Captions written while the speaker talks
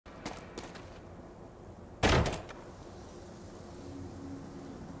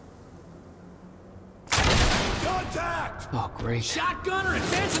Contact! Oh, great. Shotgunner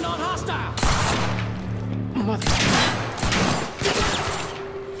advancing on hostile! Mother...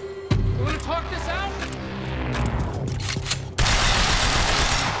 You wanna talk this out?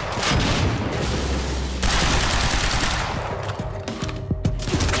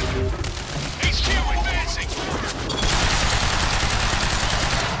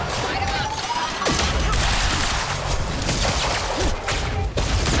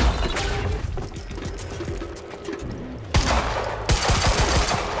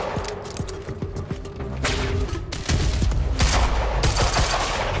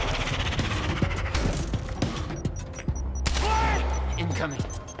 Incoming.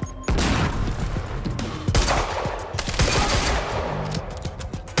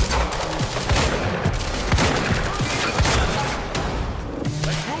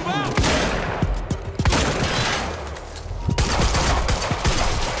 Let's move out!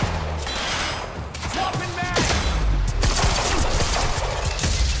 Swapping back!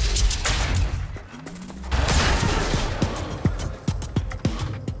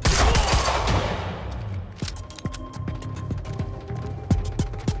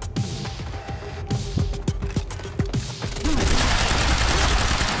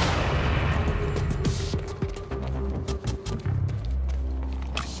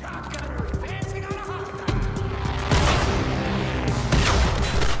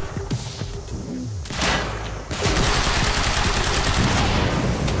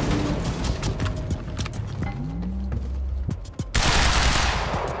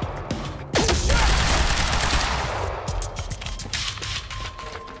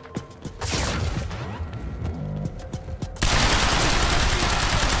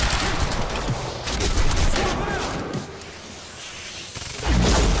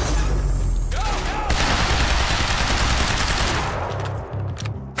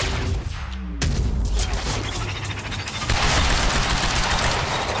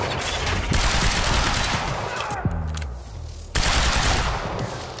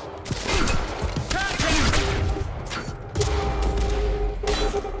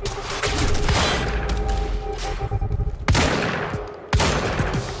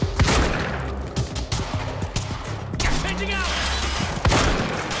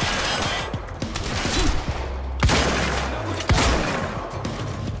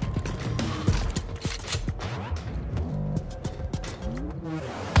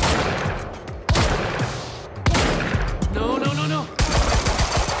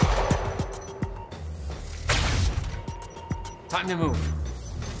 Time to move.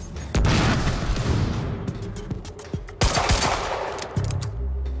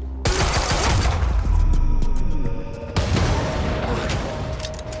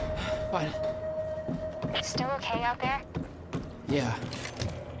 What? Still okay out there? Yeah.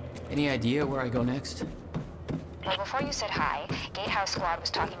 Any idea where I go next? Well, before you said hi, Gatehouse Squad was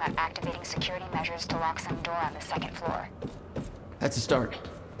talking about activating security measures to lock some door on the second floor. That's a start.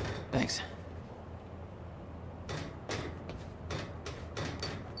 Thanks.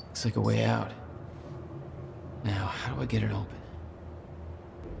 Looks like a way out. Now, how do I get it open?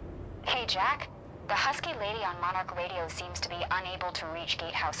 Hey, Jack. The husky lady on Monarch Radio seems to be unable to reach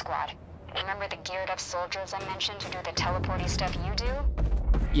Gatehouse Squad. Remember the geared-up soldiers I mentioned who do the teleporty stuff you do?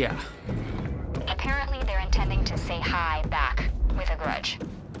 Yeah. Apparently, they're intending to say hi back, with a grudge.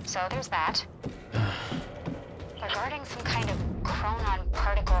 So there's that. Regarding some kind of chronon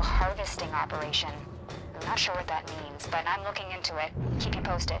particle harvesting operation. I'm not sure what that means, but I'm looking into it. Keep you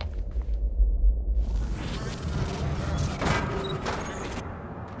posted.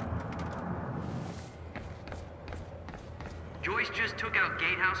 Joyce just took out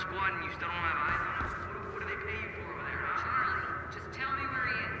Gatehouse Squad and you still don't have eyes on him? What do they pay you for over there, huh? Charlie, just tell me where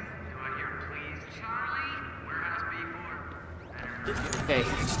he is. Come out here, please. Charlie? Warehouse B4. Hey,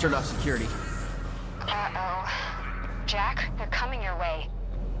 just turned off security. Uh-oh. Jack, they're coming your way.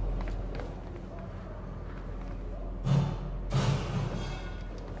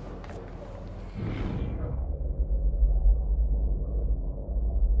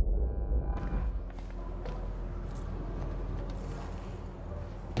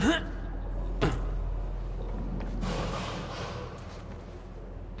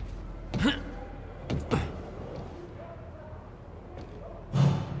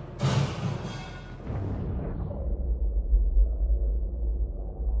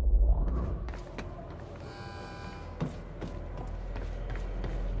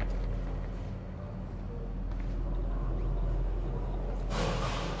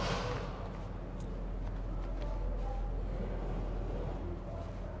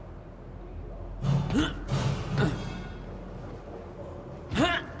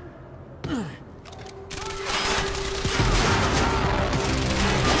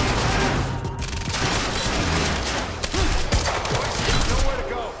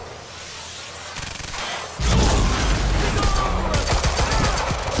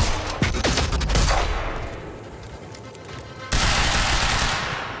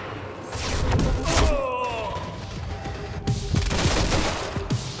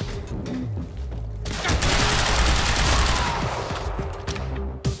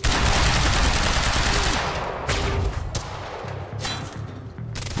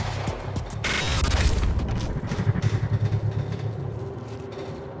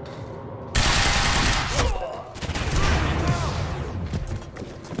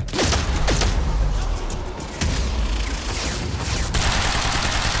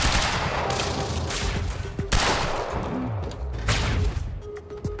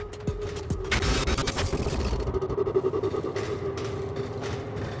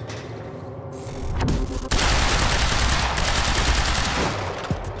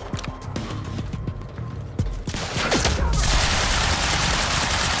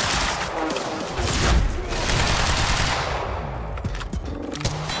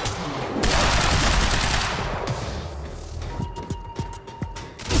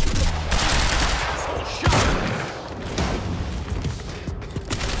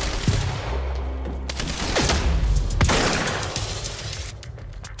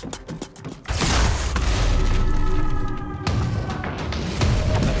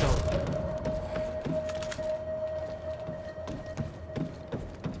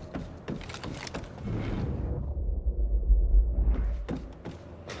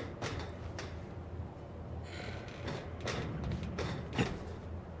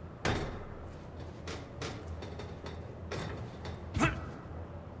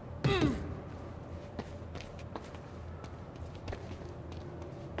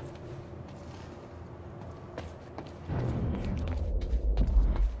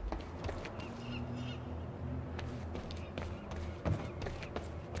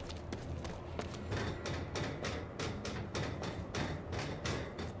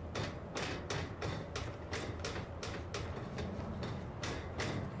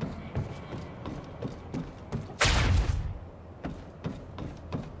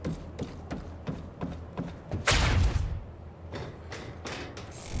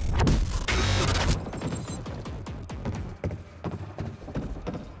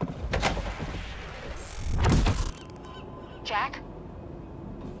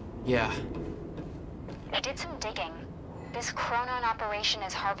 Yeah. I did some digging. This Chronon operation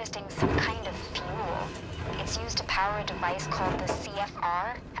is harvesting some kind of fuel. It's used to power a device called the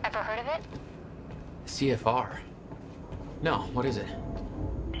CFR. Ever heard of it? CFR? No, what is it?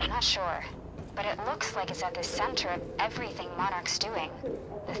 I'm not sure, but it looks like it's at the center of everything Monarch's doing.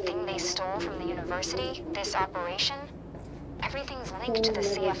 The thing they stole from the university, this operation, everything's linked to the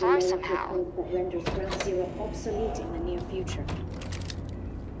CFR somehow. That renders Ground Zero obsolete in the near future.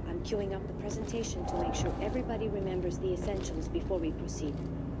 I'm queuing up the presentation to make sure everybody remembers the essentials before we proceed.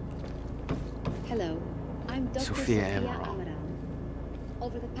 Hello, I'm Dr. Sophia Amaral. Amaral.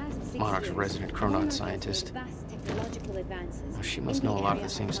 Over the past 6 Monarch's years, resident Chronon Monarch has scientist. made vast technological advances Well, she must in know a lot of area the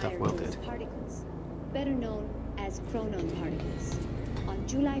same stuff higher Will dose did. particles, better known as Chronon particles. On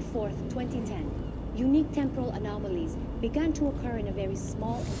July 4th, 2010, unique temporal anomalies began to occur in a very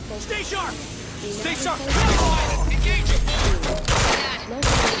small and focused. Stay sharp! Stay sharp! Engaging!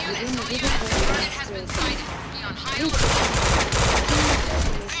 Target has been sighted. Be on high alert.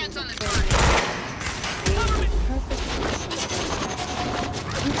 Hands on the target.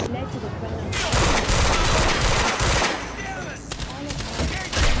 Which led to the Chronon.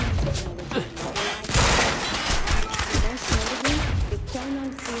 Most notably, the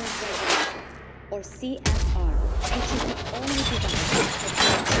Chronon Field Regulator, or CFR, which is the only device that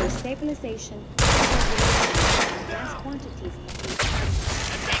can ensure stabilization and regulation of vast quantities of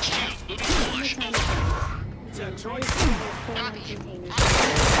Jack Joyce? Chronon containers.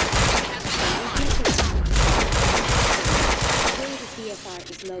 Where the CFR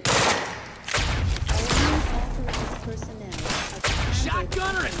is located. Only authorized personnel are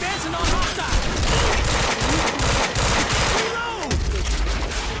Shotgunner advancing on hostile! Reload!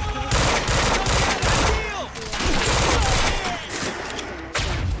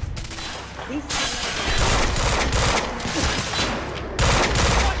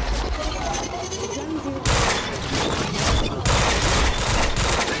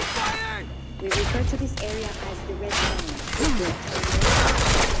 We refer to this area as the Red Zone, where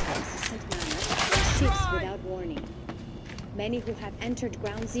consistent manner and ships without warning. Many who have entered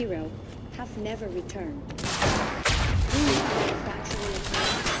Ground Zero have never returned. We are factually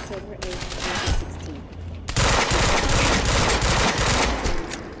occurred October 8, 2016.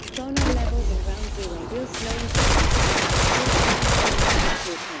 Chronon levels in Ground Zero will slowly decline.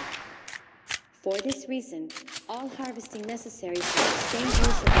 For this reason, all harvesting necessary for sustained use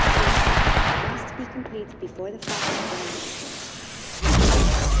of the fuel must be complete before the fast runs.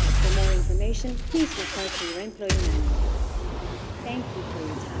 For more information, please refer to your employee manual. Thank you for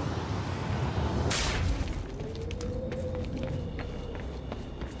your time.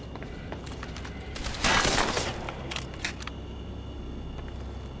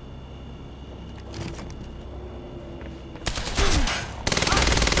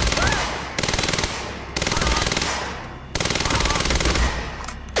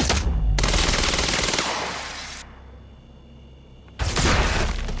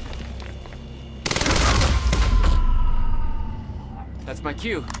 That's my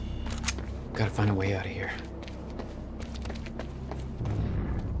cue. Gotta find a way out of here.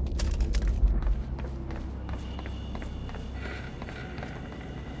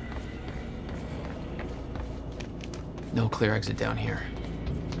 No clear exit down here.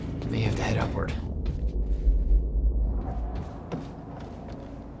 May have to head upward.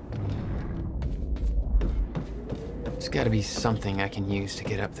 There's gotta be something I can use to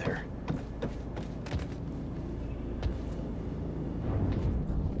get up there.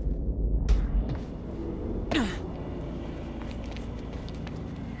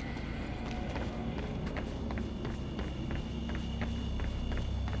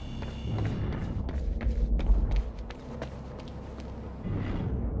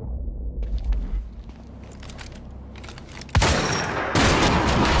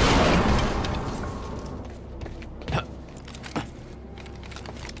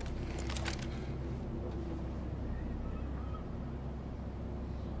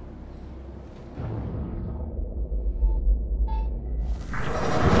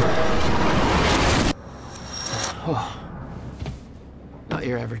 Oh, not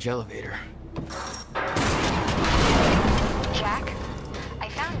your average elevator. Jack, I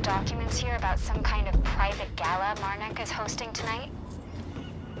found documents here about some kind of private gala Marnek is hosting tonight.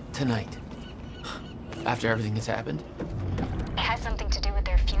 Tonight. After everything that's happened? It has something to do with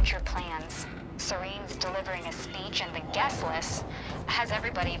their future plans. Serene's delivering a speech, and the guest list has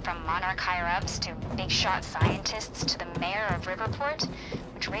everybody from Monarch higher-ups to big-shot scientists to the mayor of Riverport,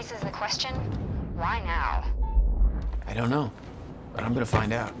 which raises the question, why now? I don't know, but I'm gonna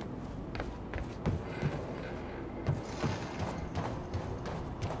find out.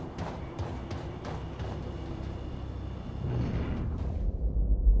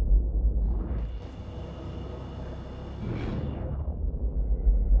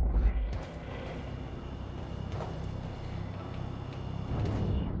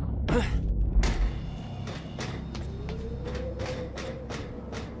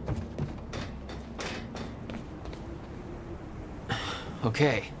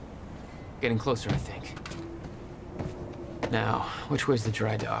 Okay. Getting closer, I think. Now, which way's the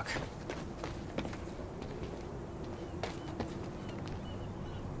dry dock?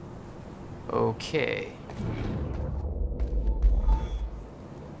 Okay.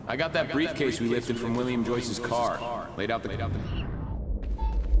 I got that briefcase we lifted from William Joyce's car. Laid out the...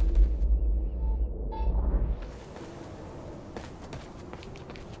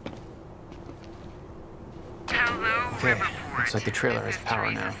 Hello, Okay, Riverport. looks like the trailer has This is power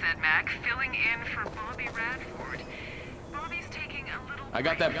Teresa now. Sedmak, filling in for Bobby Radford. Bobby's taking a little I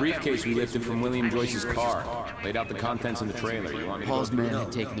got that briefcase we lifted from William Joyce's car. Laid out the contents in the trailer. You want me to Paul's go men through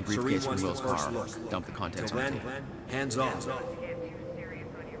had taken the briefcase from Will's car, dumped the contents Till onto then, it. hands off.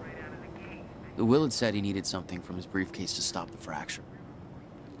 Will had said he needed something from his briefcase to stop the fracture.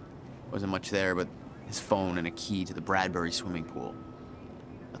 Wasn't much there, but his phone and a key to the Bradbury swimming pool.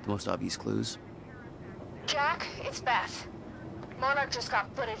 Not the most obvious clues. Jack, it's Beth. Monarch just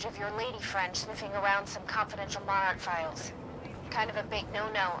got footage of your lady friend sniffing around some confidential Monarch files. Kind of a big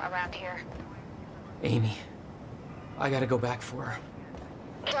no-no around here. Amy. I gotta go back for her.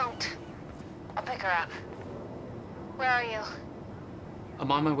 Don't. I'll pick her up. Where are you?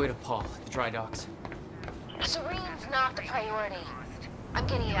 I'm on my way to Paul, at the dry docks. Serene's not the priority. I'm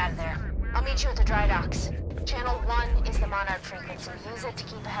getting you out of there. I'll meet you at the dry docks. Channel 1 is the Monarch frequency. Use it to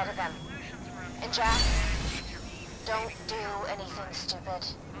keep ahead of them. And Jack, don't do anything stupid.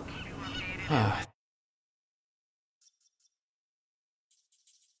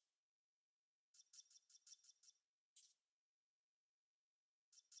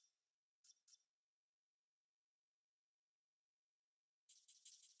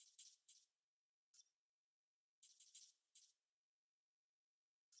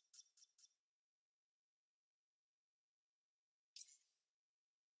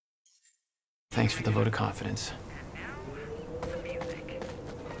 Thanks for the vote of confidence.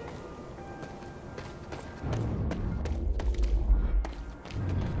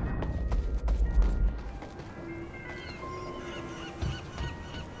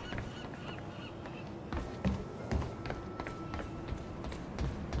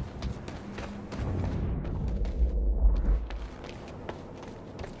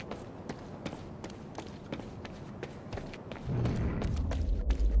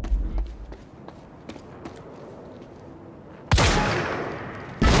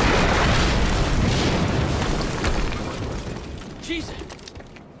 Jesus!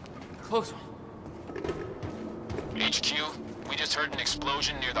 Close one. HQ, we just heard an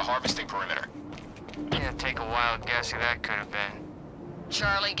explosion near the harvesting perimeter. Yeah, take a wild guess who that could have been.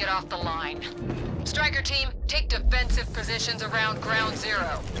 Charlie, get off the line. Striker team, take defensive positions around ground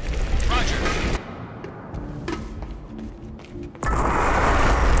zero. Roger.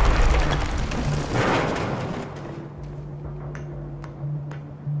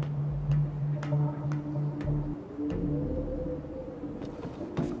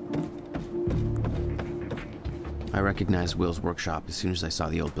 I recognized Will's workshop as soon as I saw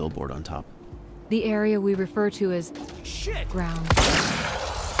the old billboard on top. The area we refer to as Shit! ground.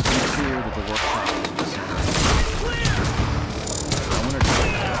 It's clear that the workshop was just Clear! I wondered if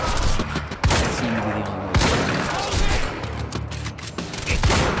it seemed to be the only way.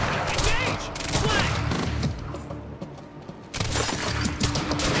 Engage! Flank!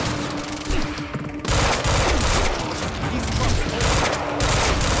 He's trouble.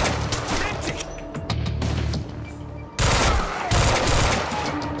 Empty!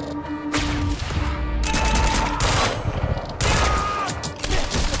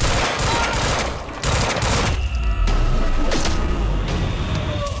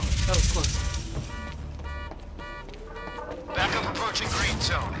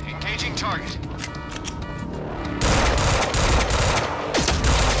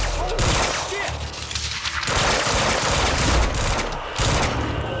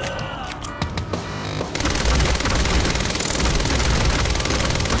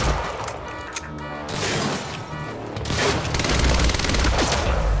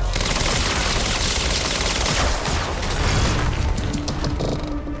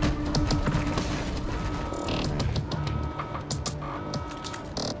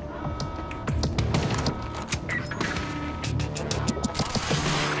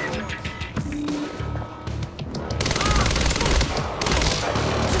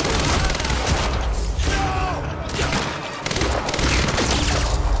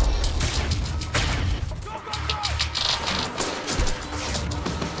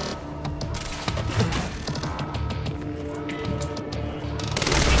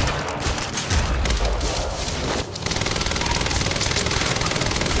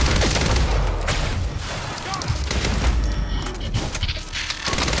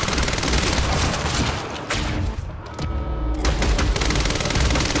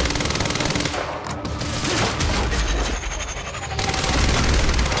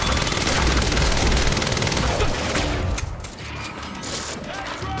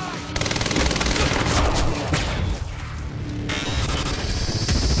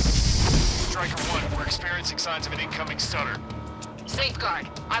 experiencing signs of an incoming stutter. Safeguard.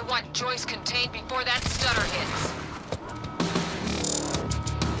 I want Joyce contained before that stutter hits.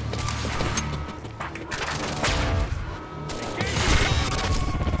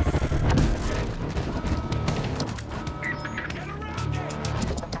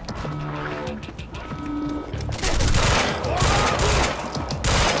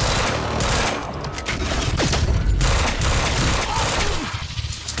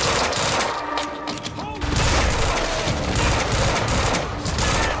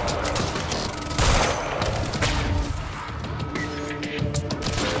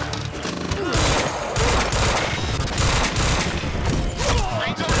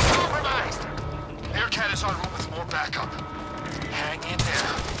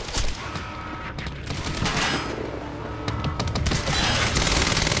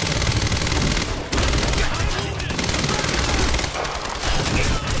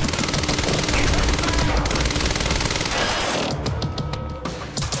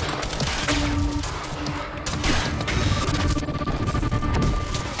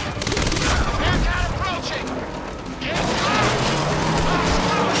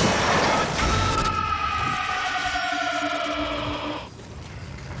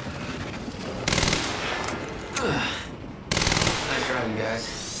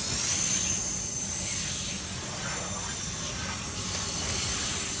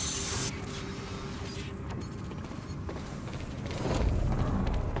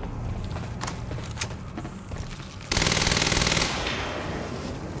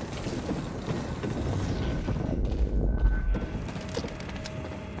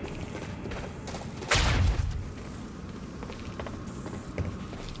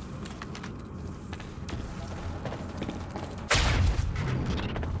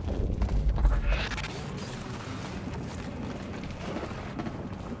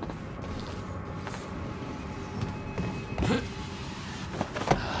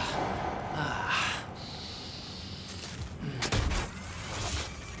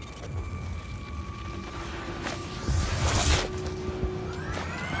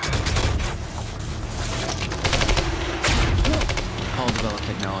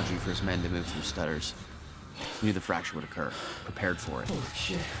 For his men to move through stutters. He knew the fracture would occur, prepared for it. Holy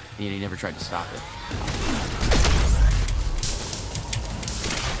shit. And yet he never tried to stop it.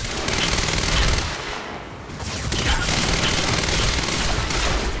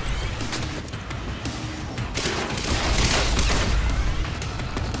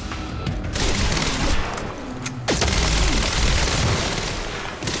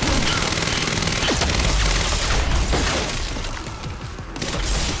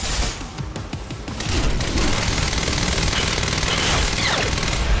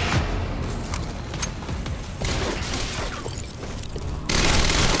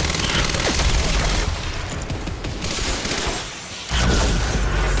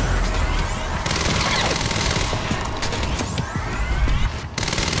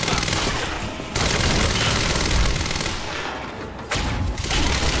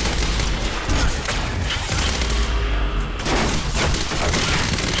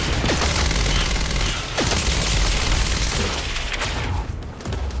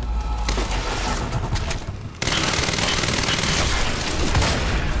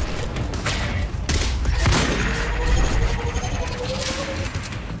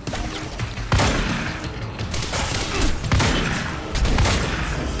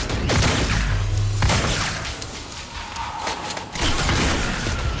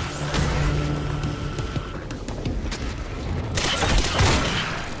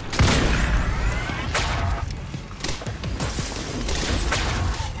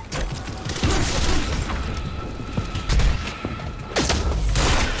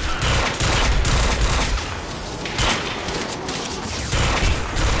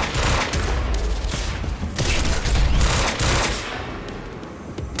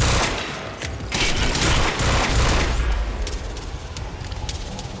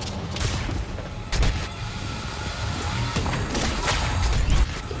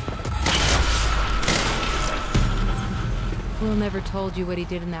 Will never told you what he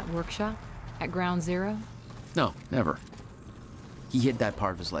did in that workshop? At Ground Zero? No, never. He hid that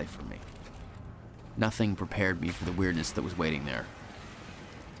part of his life from me. Nothing prepared me for the weirdness that was waiting there.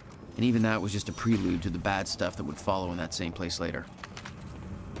 And even that was just a prelude to the bad stuff that would follow in that same place later.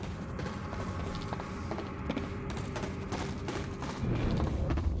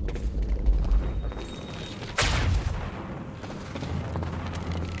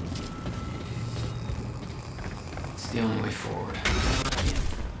 It's the only way forward.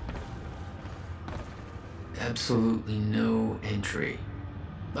 Absolutely no entry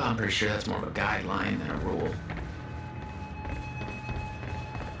I'm pretty sure that's more of a guideline than a rule.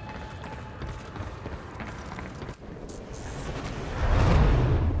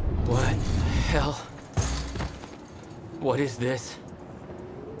 What the hell? What is this?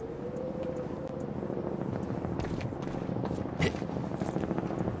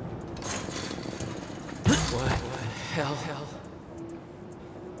 What the hell?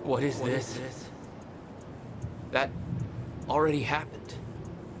 What is this? That already happened.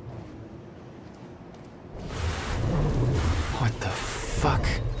 What the fuck?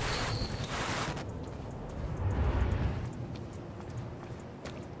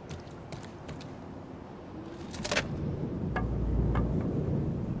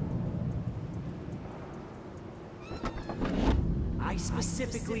 I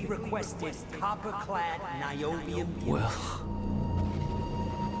specifically requested copper-clad niobium. Well.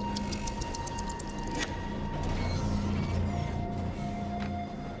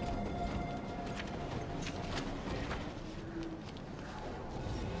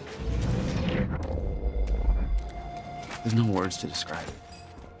 There's no words to describe it.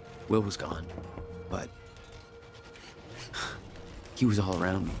 Will was gone, but he was all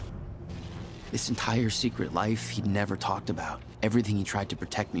around me. This entire secret life he'd never talked about, everything he tried to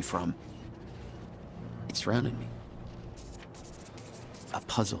protect me from, it surrounded me. A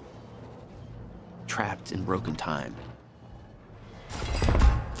puzzle, trapped in broken time.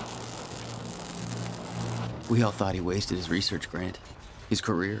 We all thought he wasted his research grant, his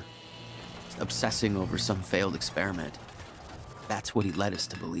career, obsessing over some failed experiment. That's what he led us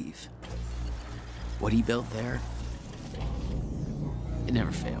to believe. What he built there, it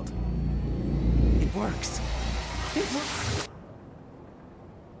never failed. It works. It works.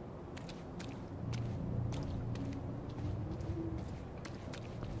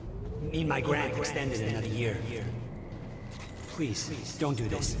 Need my grant extended another year. Please, don't do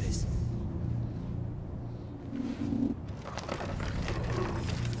this.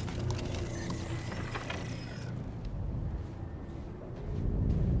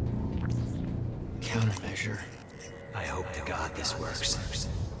 Countermeasure. I hope to God this works.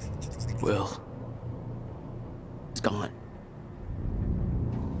 Will. It's gone.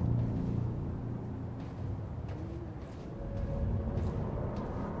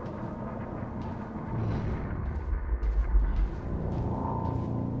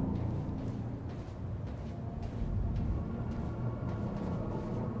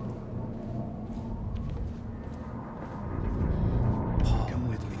 Come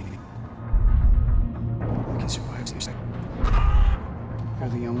with me. We can survive this. You're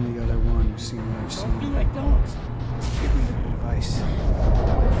the only other one who's seen what I've seen. Give me the advice.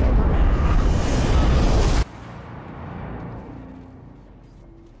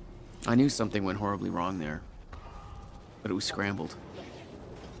 I knew something went horribly wrong there, but it was scrambled.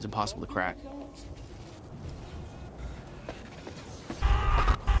 It was impossible to crack.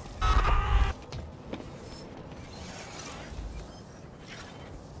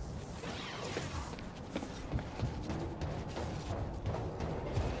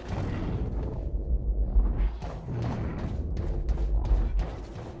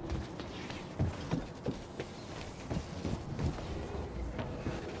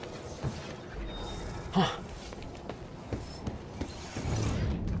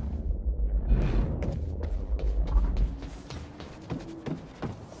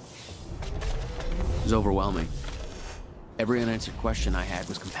 It was overwhelming. Every unanswered question I had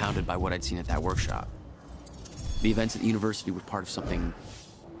was compounded by what I'd seen at that workshop. The events at the university were part of something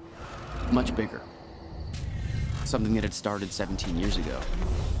much bigger. Something that had started 17 years ago.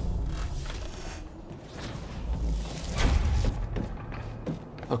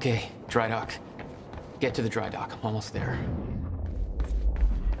 Okay, dry dock. Get to the dry dock. I'm almost there.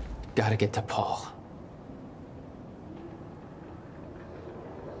 Gotta get to Paul.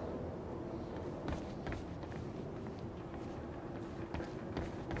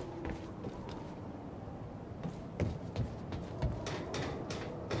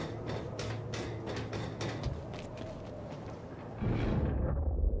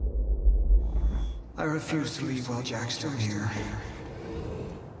 I refuse to leave while Jack's still here.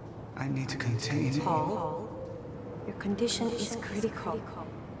 I need to contain him. Paul, your condition is critical.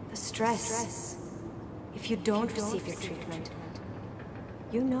 The stress. If you don't receive your treatment,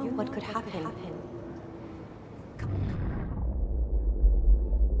 you know what could happen.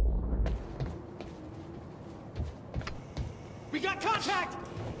 We got contact!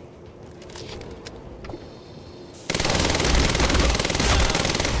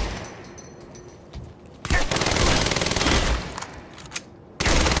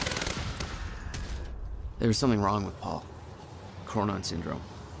 There was something wrong with Paul. Chronon syndrome.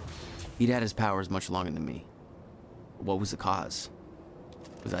 He'd had his powers much longer than me. What was the cause?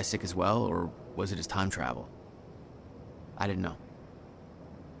 Was I sick as well, or was it his time travel? I didn't know.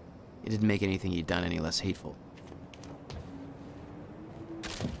 It didn't make anything he'd done any less hateful.